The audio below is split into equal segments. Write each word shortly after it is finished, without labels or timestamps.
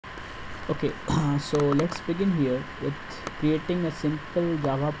Okay, so let's begin here with creating a simple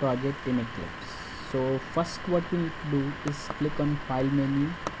Java project in Eclipse. So first what we need to do is click on file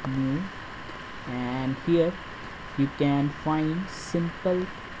menu, new, and here you can find simple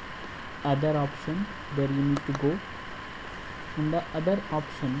other option where you need to go. In the other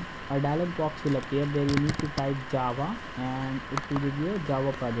option, a dialog box will appear there. You need to type Java and it will give you a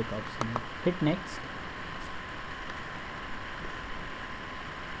Java project option. Hit next,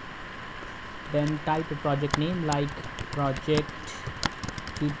 then type a project name like project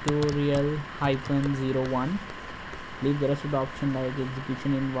tutorial -01. Leave the rest of the option like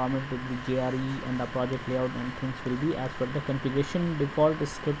execution environment with the JRE, and the project layout and things will be as per the configuration default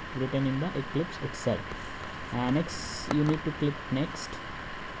script written in the Eclipse itself. And next you need to click next,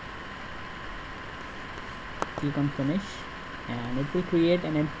 click on finish, and it will create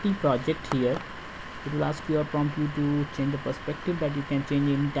an empty project here. It will ask you or prompt you to change the perspective, that you can change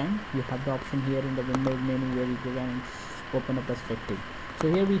anytime. You have the option here in the Windows menu where you can open a perspective. So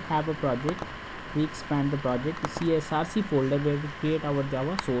here we have a project. We expand the project. You see a src folder where we create our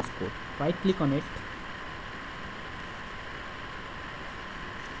Java source code. Right click on it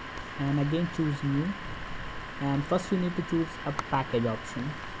and again choose new, and first you need to choose a package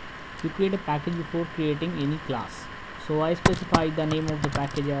option. You create a package before creating any class. So I specify the name of the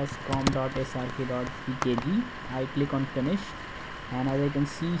package as com.srk.pkg. I click on finish, and as I can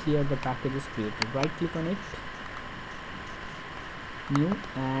see here the package is created. Right click on it, new,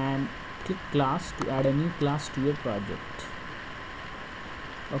 and click class to add a new class to your project.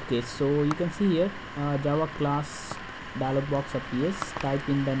 Okay, so you can see here Java class dialog box appears. Type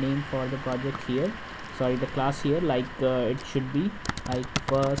in the name for the project here, sorry, the class here, like it should be like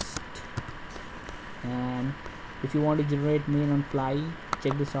first. And if you want to generate main on fly,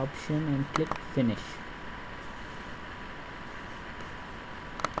 check this option and click finish.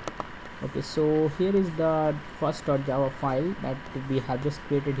 Okay, so here is the first .java file that we have just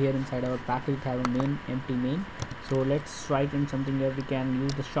created here inside our package. It have a main, empty main. So let's write in something here. We can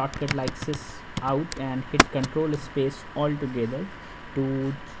use the shortcut like sys out and hit control space all together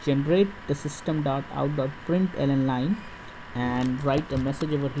to generate the system.out.println line, and write a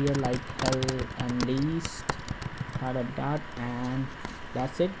message over here like hell unleashed and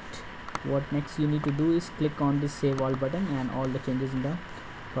that's it. What next you need to do is click on this save all button, and all the changes in the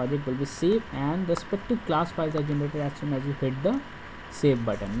project will be saved, and the respective class files are generated as soon as you hit the save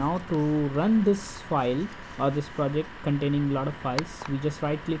button. Now to run this file or this project containing a lot of files, we just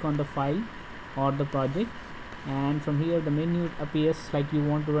right click on the file or the project, and from here the menu appears like you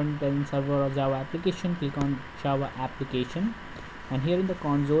want to run it in server or Java application. Click on Java application, and here in the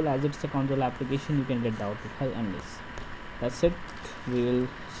console, as it's a console application, you can get the output hell unless. That's it. We will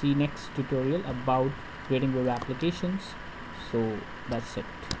see next tutorial about creating web applications. So that's it.